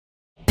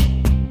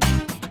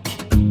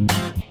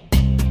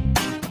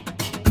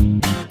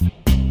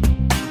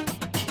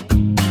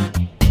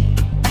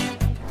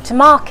To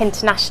mark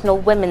International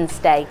Women's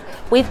Day,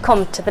 we've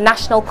come to the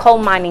National Coal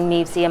Mining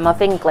Museum of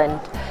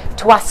England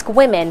to ask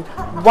women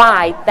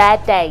why their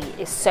day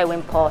is so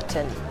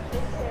important.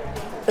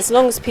 As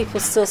long as people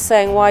are still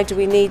saying, why do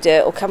we need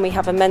it, or can we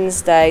have a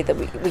men's day, that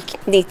we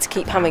need to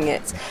keep having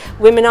it.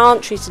 Women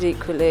aren't treated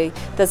equally.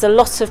 There's a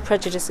lot of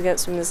prejudice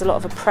against women, there's a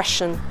lot of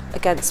oppression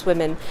against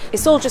women.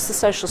 It's all just a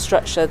social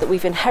structure that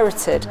we've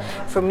inherited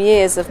from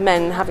years of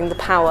men having the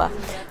power.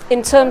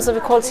 In terms of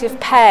equality of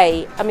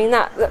pay, I mean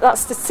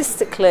that's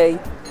statistically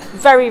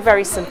very,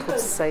 very simple to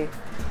see,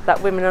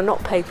 that women are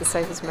not paid the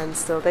same as men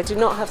still. They do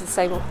not have the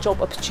same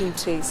job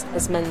opportunities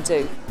as men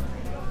do.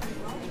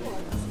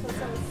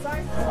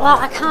 Well,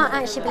 I can't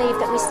actually believe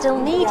that we still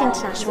need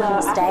International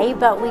Women's Day,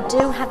 but we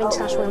do have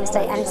International Women's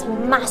Day, and it's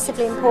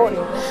massively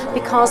important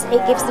because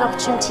it gives an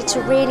opportunity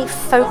to really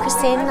focus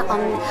in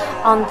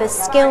on the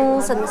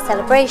skills and the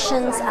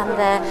celebrations and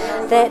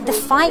the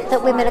fight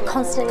that women are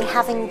constantly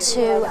having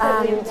to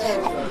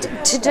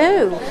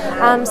do.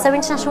 So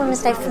International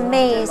Women's Day for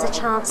me is a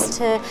chance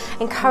to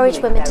encourage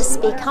women to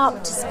speak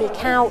up, to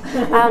speak out,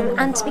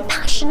 and to be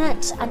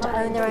passionate and to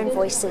own their own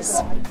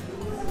voices.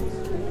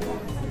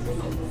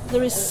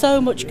 There is so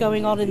much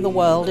going on in the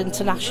world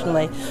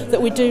internationally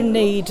that we do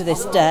need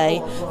this day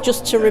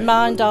just to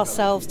remind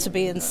ourselves to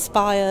be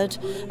inspired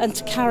and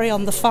to carry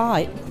on the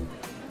fight.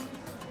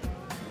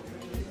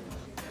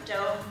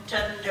 Don't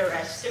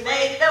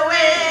underestimate the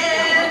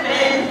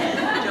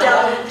women.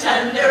 Don't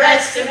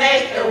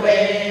underestimate the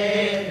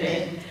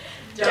women.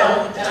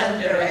 Don't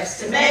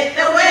underestimate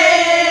the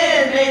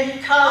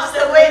women, 'cause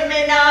the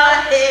women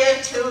are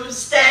here to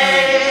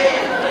stay.